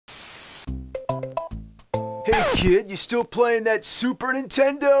Hey kid, you still playing that Super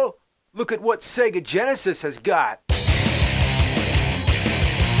Nintendo? Look at what Sega Genesis has got.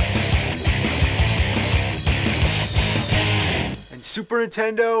 And Super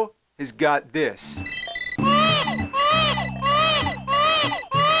Nintendo has got this.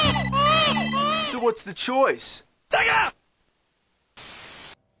 So what's the choice?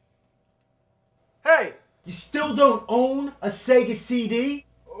 Hey, you still don't own a Sega CD?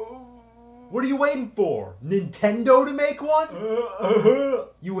 What are you waiting for? Nintendo to make one?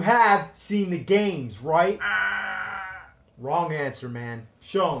 You have seen the games, right? Wrong answer, man.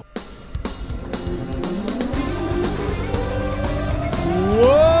 Show 'em.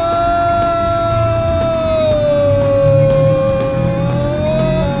 Whoa!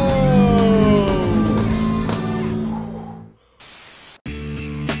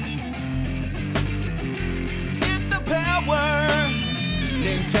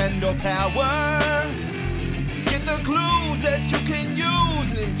 Nintendo power. Get the clues that you can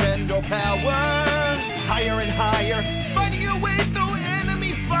use. Nintendo power. Higher and higher, fighting your way through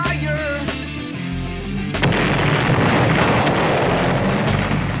enemy fire.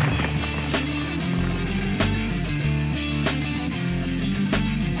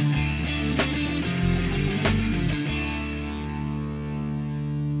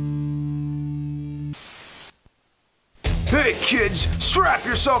 Hey kids, strap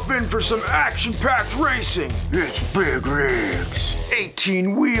yourself in for some action-packed racing. It's big rigs,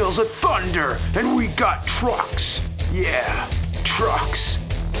 18 wheels of thunder, and we got trucks. Yeah, trucks,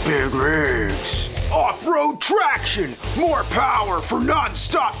 big rigs. Off-road traction, more power for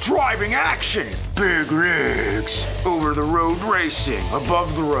non-stop driving action. Big rigs, over-the-road racing,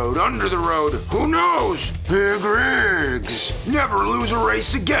 above the road, under the road, who knows? Big rigs. Never lose a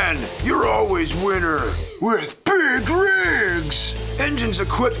race again, you're always winner. With big rigs! Engines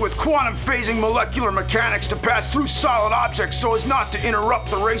equipped with quantum phasing molecular mechanics to pass through solid objects so as not to interrupt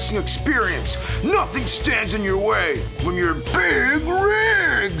the racing experience. Nothing stands in your way when you're big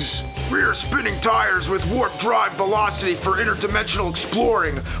rigs! Rear spinning tires with warp drive velocity for interdimensional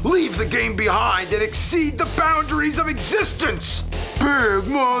exploring. Leave the game behind and exceed the boundaries of existence! Big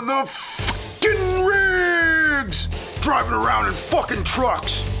motherfucking rigs! Driving around in fucking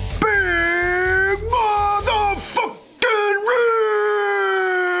trucks. Big motherfucking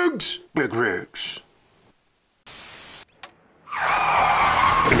rigs! Big rigs.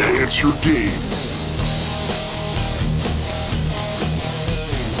 Enhance your game.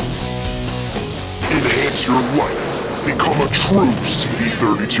 Enhance your life. Become a true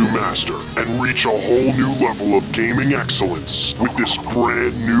CD32 master and reach a whole new level of gaming excellence with this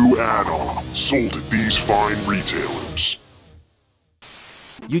brand new add-on sold at these fine retailers.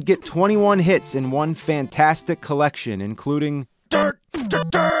 You'd get 21 hits in one fantastic collection, including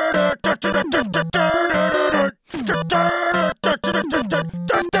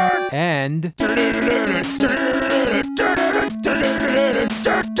and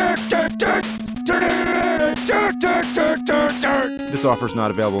this offer is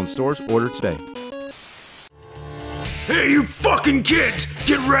not available in stores. Order today. Hey, you fucking kids!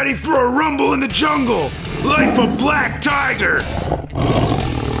 Get ready for a rumble in the jungle! Life of Black Tiger!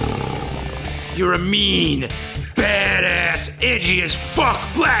 You're a mean, badass, edgy as fuck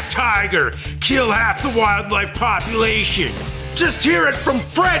Black Tiger! Kill half the wildlife population! Just hear it from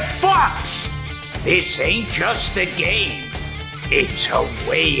Fred Fox! This ain't just a game. It's a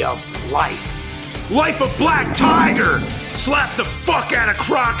way of life. Life of Black Tiger! Slap the fuck out of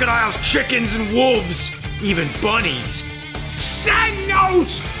crocodiles, chickens, and wolves! Even bunnies. Send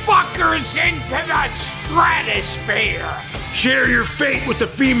those fuckers into the stratosphere! Share your fate with the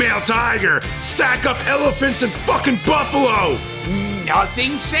female tiger! Stack up elephants and fucking buffalo!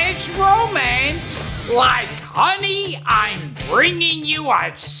 Nothing says romance like, honey, I'm bringing you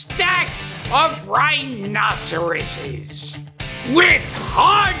a stack of rhinoceroses with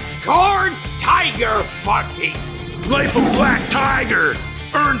hardcore tiger fucking. Life of Black Tiger!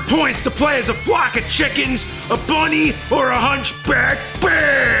 Earn points to play as a flock of chickens, a bunny, or a hunchback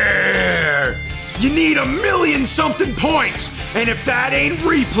bear! You need 1,000,000-something points, and if that ain't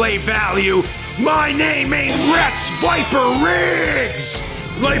replay value, my name ain't Rex Viper Riggs!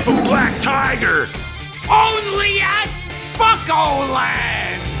 Life of Black Tiger! Only at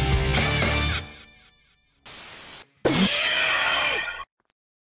Fuckoland!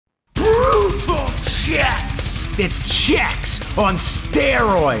 Brutal checks! It's checks on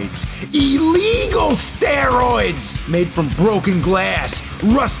steroids! Illegal steroids! Made from broken glass,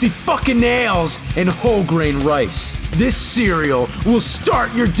 rusty fucking nails, and whole grain rice. This cereal will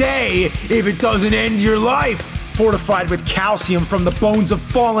start your day if it doesn't end your life. fortified with calcium from the bones of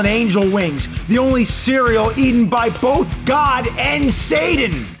fallen angel wings, the only cereal eaten by both God and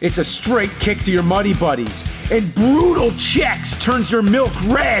Satan. It's a straight kick to your muddy buddies, and brutal Chex turns your milk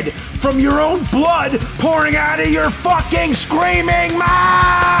red from your own blood pouring out of your fucking screaming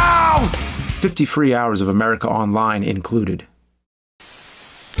mouth! 50 free hours of America Online included.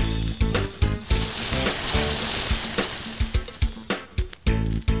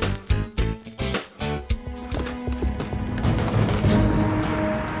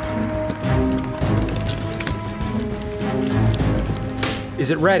 Is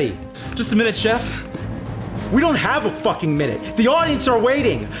it ready? Just a minute, Chef. We don't have a fucking minute. The audience are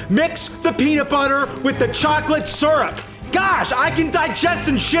waiting. Mix the peanut butter with the chocolate syrup. Gosh, I can digest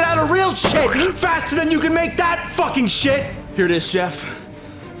and shit out of real shit faster than you can make that fucking shit. Here it is, Chef.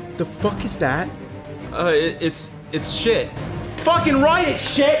 The fuck is that? It's shit. Fucking right, it's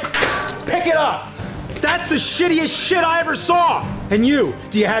shit. Pick it up. That's the shittiest shit I ever saw. And you,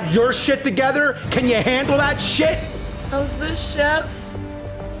 do you have your shit together? Can you handle that shit? How's this, Chef?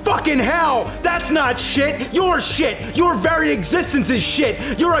 Fucking hell! That's not shit! Your shit! Your very existence is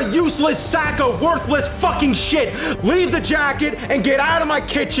shit! You're a useless sack of worthless fucking shit! Leave the jacket and get out of my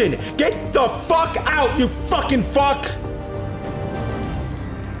kitchen! Get the fuck out, you fucking fuck!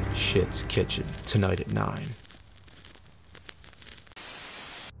 Shit's Kitchen, tonight at 9.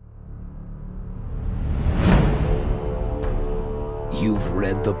 You've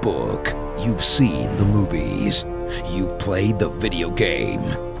read the book, you've seen the movies, you've played the video game.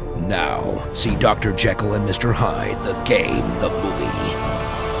 Now, see Dr. Jekyll and Mr. Hyde, the game, the movie.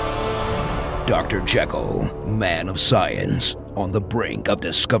 Dr. Jekyll, man of science, on the brink of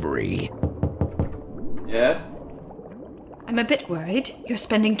discovery. Yes? I'm a bit worried. You're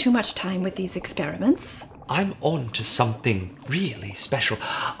spending too much time with these experiments. I'm on to something really special.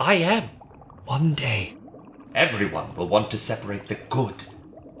 I am. One day, everyone will want to separate the good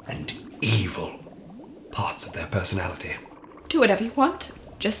and evil parts of their personality. Do whatever you want.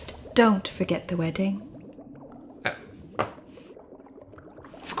 Just don't forget the wedding.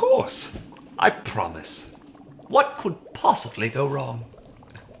 Of course. I promise. What could possibly go wrong?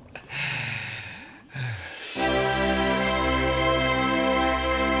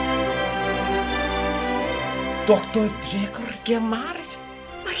 Dr. Jekyll get married?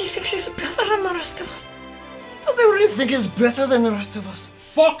 Like he thinks he's better than the rest of us. Does he really think he's better than the rest of us?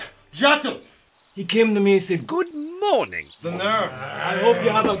 Fuck Jekyll! He came to me and said, "Good morning. The nerve. I hope you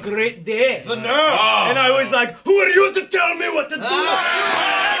have a great day." The nerve. And I was like, who are you to tell me what to do?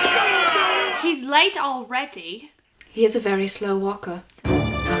 He's late already. He is a very slow walker.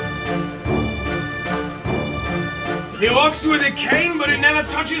 He walks with a cane, but it never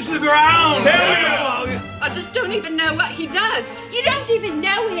touches the ground. Tell me about it. I just don't even know what he does. You don't even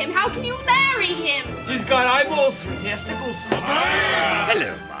know him. How can you marry him? He's got eyeballs for testicles.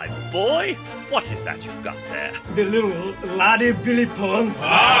 Hello, my boy. What is that you've got there? The little laddie Billy Pons.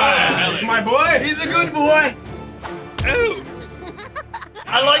 He's my boy. He's a good boy. Oh.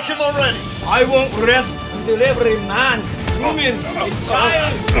 I like him already. I won't rest until every man, woman, a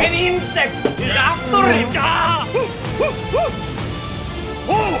child, any insect is after him.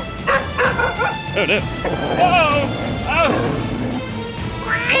 Oh no.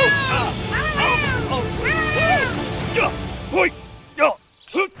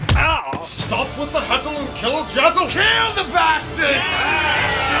 Stop with the heckle and kill Jekyll! Kill the bastard!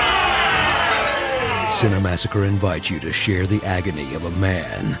 Cinemassacre invites you to share the agony of a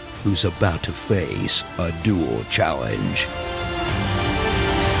man who's about to face a dual challenge.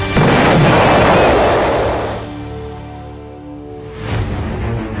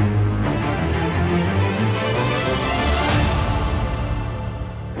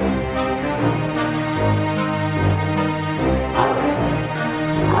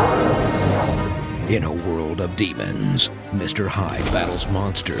 In a world of demons, Mr. Hyde battles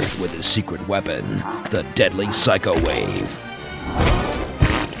monsters with his secret weapon, the deadly Psycho Wave.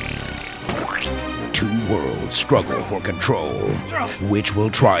 Two worlds struggle for control. Which will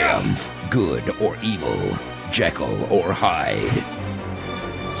triumph, good or evil, Jekyll or Hyde?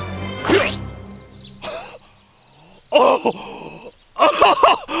 Oh!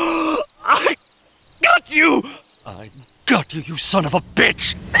 I got you! I got you, you son of a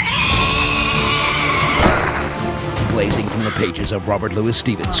bitch! Blazing from the pages of Robert Louis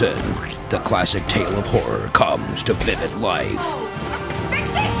Stevenson, the classic tale of horror comes to vivid life. Fix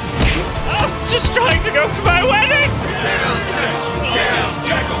it! I'm just trying to go to my wedding! Kill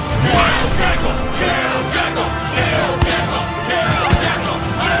Jekyll! Kill Jekyll! Kill Jekyll! Kill Jekyll! Kill Jekyll!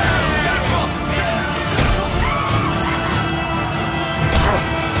 Kill Jekyll!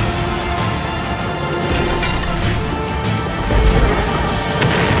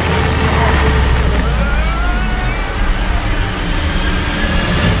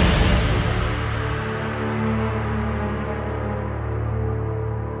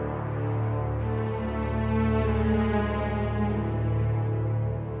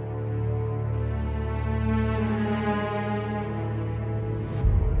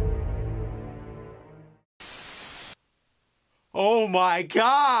 Oh my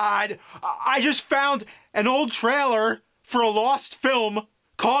God! I just found an old trailer for a lost film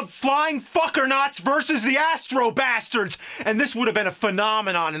called Flying Fuckernauts versus the Astro Bastards, and this would have been a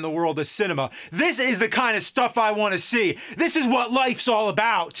phenomenon in the world of cinema. This is the kind of stuff I want to see. This is what life's all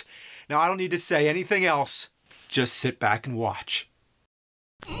about. Now, I don't need to say anything else. Just sit back and watch.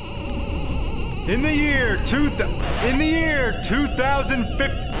 In the year 2050, in the year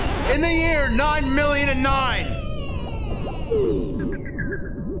 9,000,009.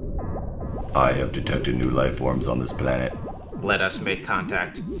 I have detected new life forms on this planet. Let us make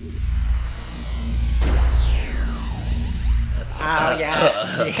contact. Oh, yes.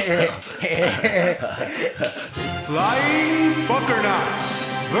 Flying Fuckernauts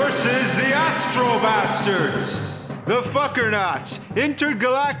versus the Astro Bastards. The Fuckernauts,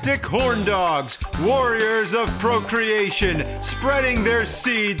 intergalactic horn dogs, warriors of procreation, spreading their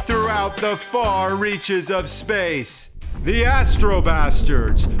seed throughout the far reaches of space. The Astro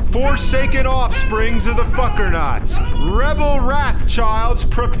Bastards, forsaken offsprings of the Fuckernauts, rebel Wrathchilds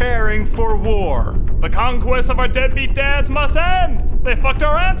preparing for war. The conquest of our deadbeat dads must end! They fucked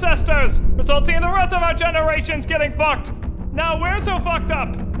our ancestors, resulting in the rest of our generations getting fucked! Now we're so fucked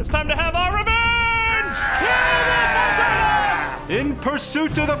up, it's time to have our revenge! In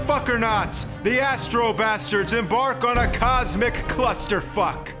pursuit of the Fuckernauts, the Astro Bastards embark on a cosmic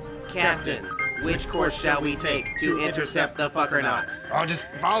clusterfuck. Captain, which course shall we take to intercept the Fuckernauts? I'll just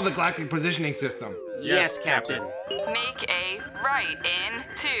follow the galactic positioning system. Yes, Captain. Make a right in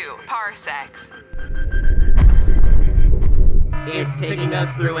 2 parsecs. It's taking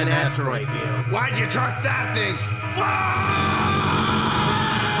us through an asteroid field. Why'd you trust that thing?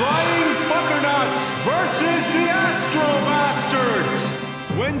 Flying Fuckernauts versus the Astro Bastards!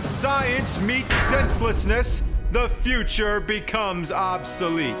 When science meets senselessness, the future becomes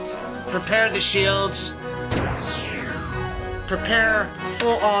obsolete. Prepare the shields. Prepare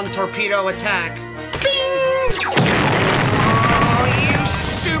full-on torpedo attack. Oh, you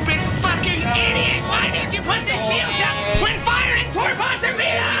stupid fucking idiot! Why did you put the shields up when firing torpedo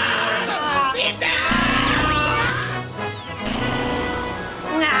torpedoes? Get down!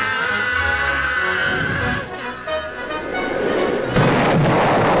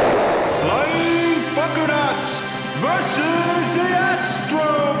 Flying Fuckernauts versus the Astro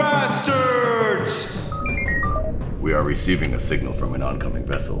Bastards! We are receiving a signal from an oncoming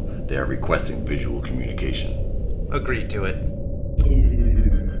vessel. They are requesting visual communication. Agree to it.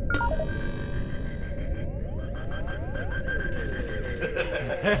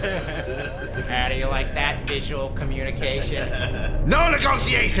 How do you like that visual communication? No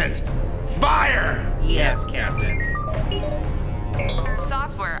negotiations! Fire! Yes, Captain.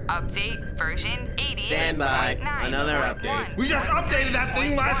 Software update version 80. Stand by. Another update. We just updated that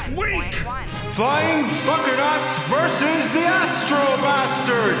thing last week! Flying Fuckernauts versus the Astro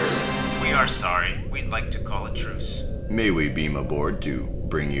Bastards! We are sorry. We'd like to call a truce. May we beam aboard to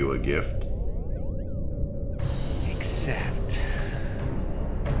bring you a gift? Except...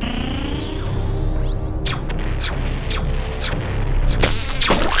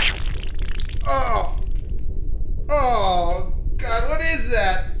 Oh! Oh, God, what is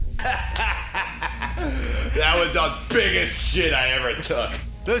that? That was the biggest shit I ever took.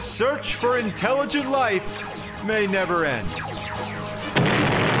 The search for intelligent life may never end.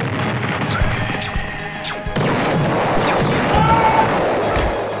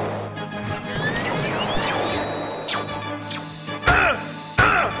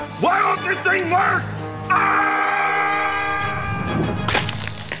 Why won't this thing work?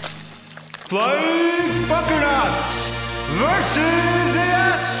 Flying Fuckernauts versus the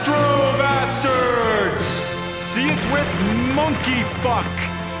Astro Bastards! See it with Monkey Fuck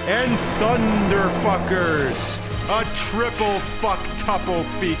and Thunder Fuckers. A triple fuck-tuple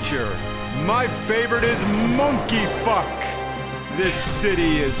feature. My favorite is Monkey Fuck. This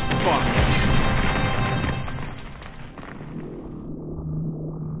city is fucked.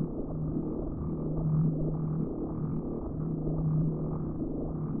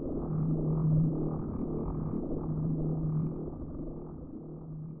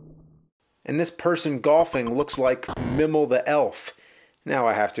 And this person golfing looks like Mimel the Elf. Now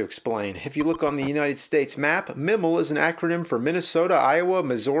I have to explain. If you look on the United States map, Mimel is an acronym for Minnesota, Iowa,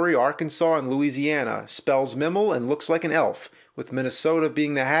 Missouri, Arkansas, and Louisiana. Spells Mimel and looks like an elf, with Minnesota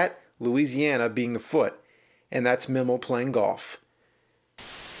being the hat, Louisiana being the foot. And that's Mimel playing golf.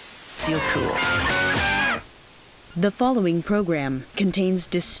 So cool. The following program contains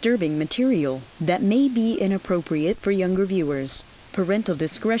disturbing material that may be inappropriate for younger viewers. Parental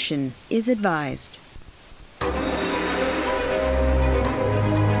discretion is advised.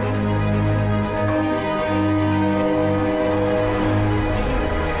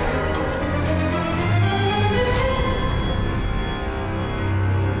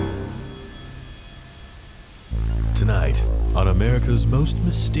 tonight on America's Most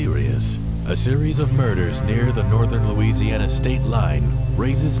Mysterious. A series of murders near the northern Louisiana state line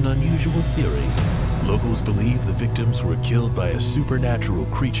raises an unusual theory. Locals believe the victims were killed by a supernatural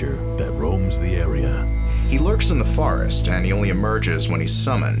creature that roams the area. He lurks in the forest, and he only emerges when he's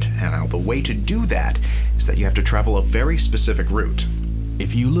summoned, and the way to do that is that you have to travel a very specific route.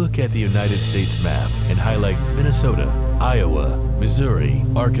 If you look at the United States map and highlight Minnesota, Iowa, Missouri,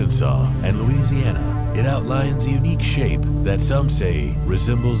 Arkansas, and Louisiana, it outlines a unique shape that some say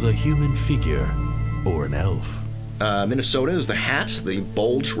resembles a human figure or an elf. Minnesota is the hat, the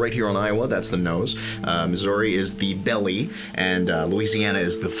bulge right here on Iowa, that's the nose. Missouri is the belly, and Louisiana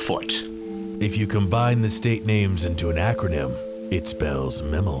is the foot. If you combine the state names into an acronym, it spells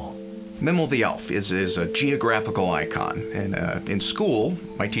Mimel. Mimel the elf is a geographical icon, and in school,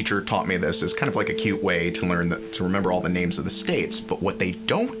 my teacher taught me this as kind of like a cute way to learn to remember all the names of the states. But what they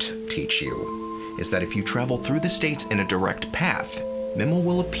don't teach you is that if you travel through the states in a direct path, Mimel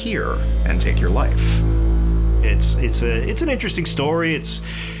will appear and take your life. It's an interesting story. It's,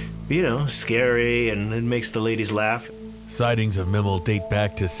 you know, scary, and it makes the ladies laugh. Sightings of Mimel date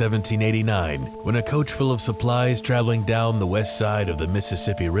back to 1789, when a coach full of supplies traveling down the west side of the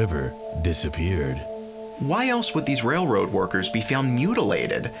Mississippi River disappeared. Why else would these railroad workers be found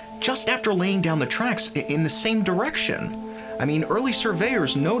mutilated just after laying down the tracks in the same direction? I mean, early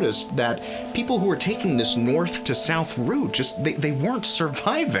surveyors noticed that people who were taking this north to south route they weren't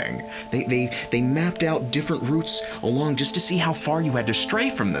surviving. They mapped out different routes along just to see how far you had to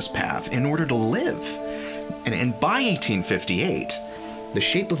stray from this path in order to live. And by 1858, the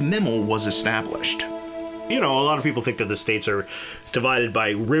shape of Mimel was established. You know, a lot of people think that the states are divided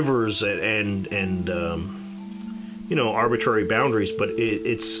by rivers and you know, arbitrary boundaries, but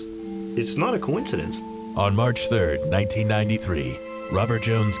it's not a coincidence. On March 3rd, 1993, Robert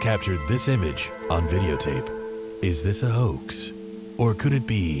Jones captured this image on videotape. Is this a hoax? Or could it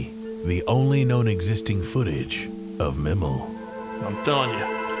be the only known existing footage of Mimel? I'm telling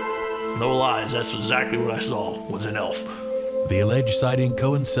you, no lies, that's exactly what I saw, was an elf. The alleged sighting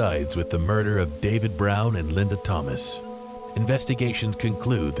coincides with the murder of David Brown and Linda Thomas. Investigations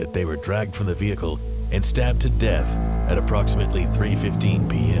conclude that they were dragged from the vehicle and stabbed to death at approximately 3:15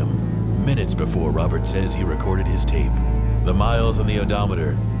 p.m., minutes before Robert says he recorded his tape. The miles on the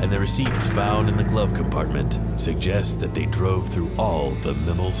odometer and the receipts found in the glove compartment suggest that they drove through all the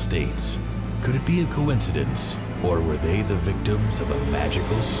Mimel states. Could it be a coincidence, or were they the victims of a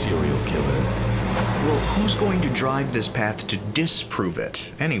magical serial killer? Well, who's going to drive this path to disprove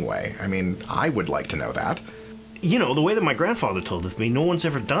it, anyway? I mean, I would like to know that. You know, the way that my grandfather told it to me, no one's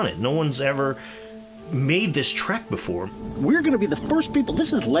ever done it. No one's ever made this trek before. We're going to be the first people.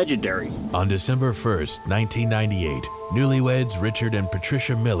 This is legendary. On December 1st, 1998, newlyweds Richard and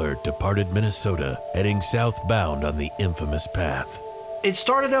Patricia Miller departed Minnesota, heading southbound on the infamous path. It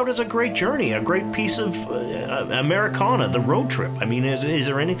started out as a great journey, a great piece of Americana, the road trip. I mean, is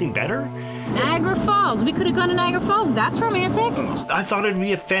there anything better? Niagara Falls. We could have gone to Niagara Falls. That's romantic. I thought it'd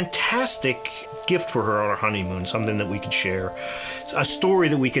be a fantastic gift for her on our honeymoon, something that we could share, a story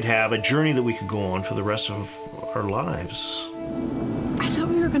that we could have, a journey that we could go on for the rest of our lives. I thought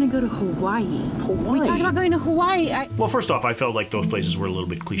we were going to go to Hawaii. We talked about going to Hawaii. Well, first off, I felt like those places were a little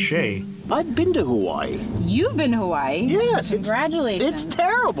bit cliche. I've been to Hawaii. You've been to Hawaii? Yes. Congratulations. It's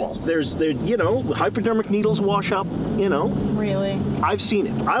terrible. There's, you know, hypodermic needles wash up, you know. Really? I've seen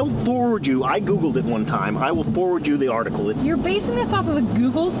it. I'll forward you. I Googled it one time. I will forward you the article. You're basing this off of a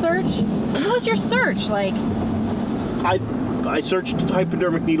Google search? What was your search? Like... I searched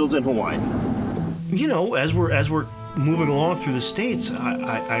hypodermic needles in Hawaii. You know, as we're moving along through the states,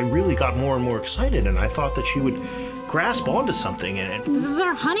 I really got more and more excited, and I thought that she would grasp onto something. And this is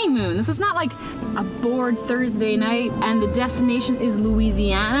our honeymoon. This is not like a bored Thursday night and the destination is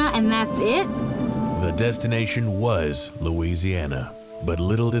Louisiana and that's it. The destination was Louisiana, but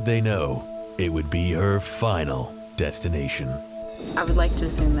little did they know it would be her final destination. I would like to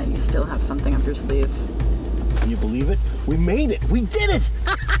assume that you still have something up your sleeve. Can you believe it? We made it! We did it!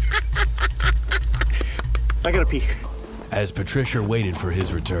 I gotta pee. As Patricia waited for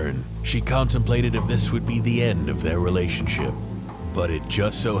his return, she contemplated if this would be the end of their relationship. But it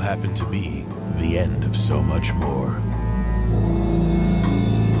just so happened to be the end of so much more.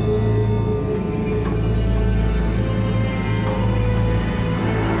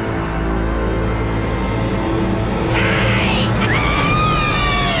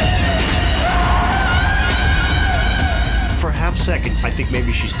 Second, I think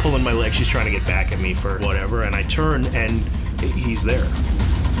maybe she's pulling my leg, she's trying to get back at me for whatever, and I turn and he's there.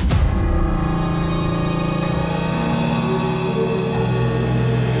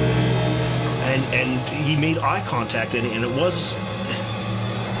 and he made eye contact, and it was...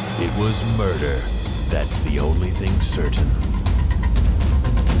 It was murder. That's the only thing certain.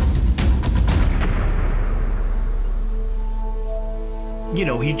 You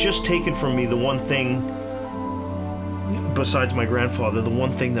know, he'd just taken from me the one thing, besides my grandfather, the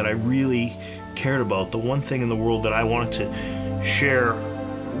one thing that I really cared about, the one thing in the world that I wanted to share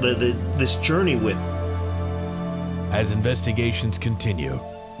this journey with. As investigations continue,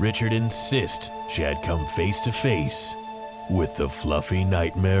 Richard insists she had come face to face with the fluffy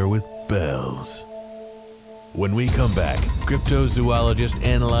nightmare with bells. When we come back, cryptozoologists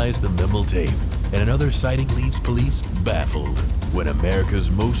analyze the Mimble tape, and another sighting leaves police baffled when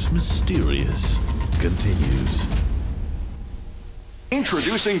America's most mysterious continues.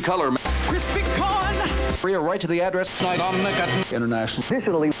 Introducing Color Crispy corn! Free right to the address. International.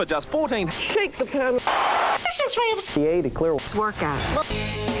 Additionally, for just 14. Shake the pan. Delicious ribs. PA to clear. Workout.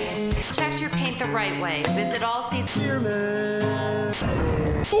 Checked your paint the right way. Visit all seasons.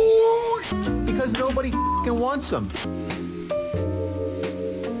 Because nobody wants them.